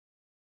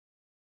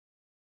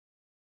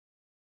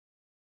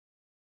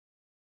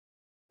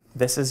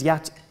this is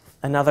yet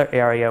another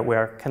area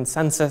where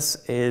consensus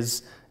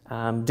is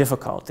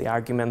difficult. The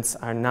arguments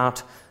are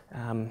not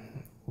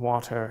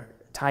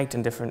watertight,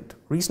 and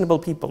reasonable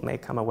people may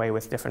come away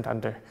with different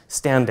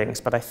understandings,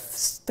 but I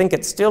think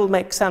it still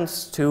makes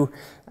sense to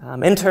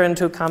enter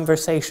into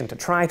conversation, to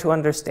try to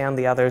understand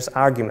the other's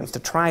arguments, to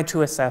try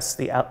to assess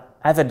the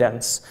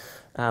evidence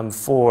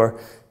for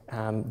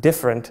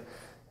different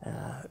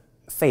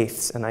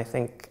faiths, and I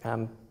think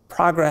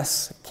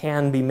progress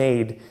can be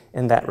made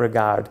in that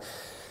regard.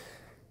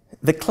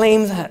 The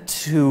claim that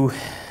to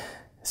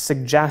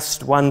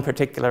suggest one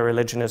particular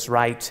religion is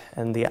right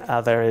and the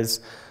other is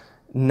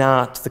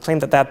not, the claim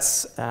that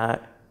that's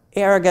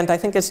arrogant, I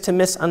think, is to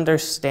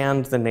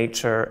misunderstand the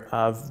nature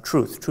of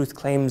truth. Truth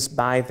claims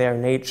by their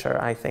nature,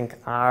 I think,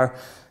 are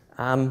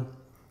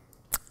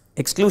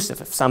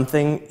exclusive. If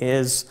something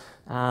is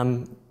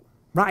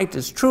right,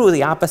 is true,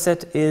 the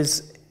opposite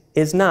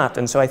is not.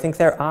 And so I think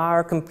there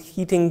are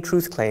competing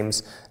truth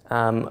claims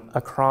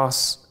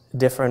across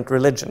different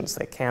religions.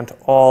 They can't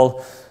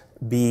all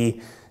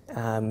be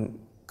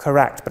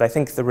correct, but I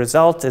think the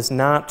result is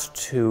not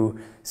to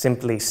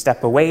simply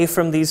step away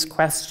from these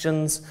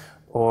questions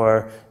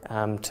or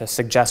to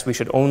suggest we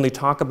should only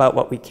talk about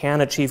what we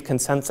can achieve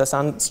consensus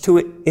on. It's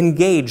to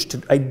engage,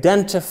 to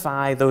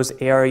identify those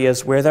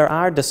areas where there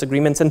are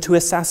disagreements and to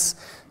assess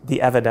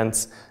the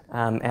evidence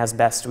as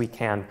best we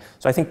can.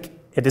 So I think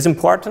it is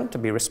important to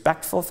be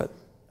respectful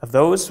of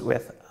those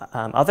with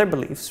other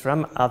beliefs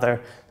from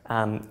other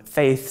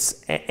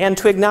faiths, and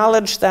to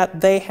acknowledge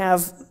that they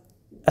have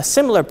a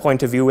similar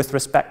point of view with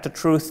respect to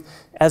truth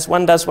as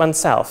one does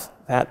oneself,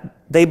 that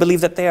they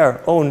believe that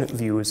their own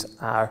views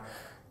are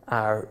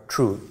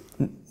true.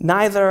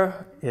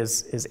 Neither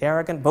is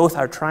arrogant. Both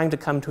are trying to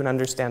come to an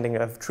understanding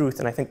of truth,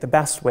 and I think the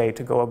best way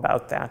to go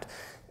about that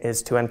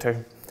is to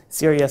enter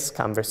serious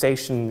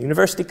conversation,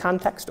 university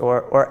context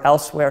or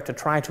elsewhere, to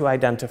try to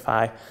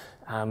identify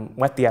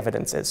what the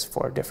evidence is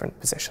for different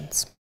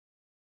positions.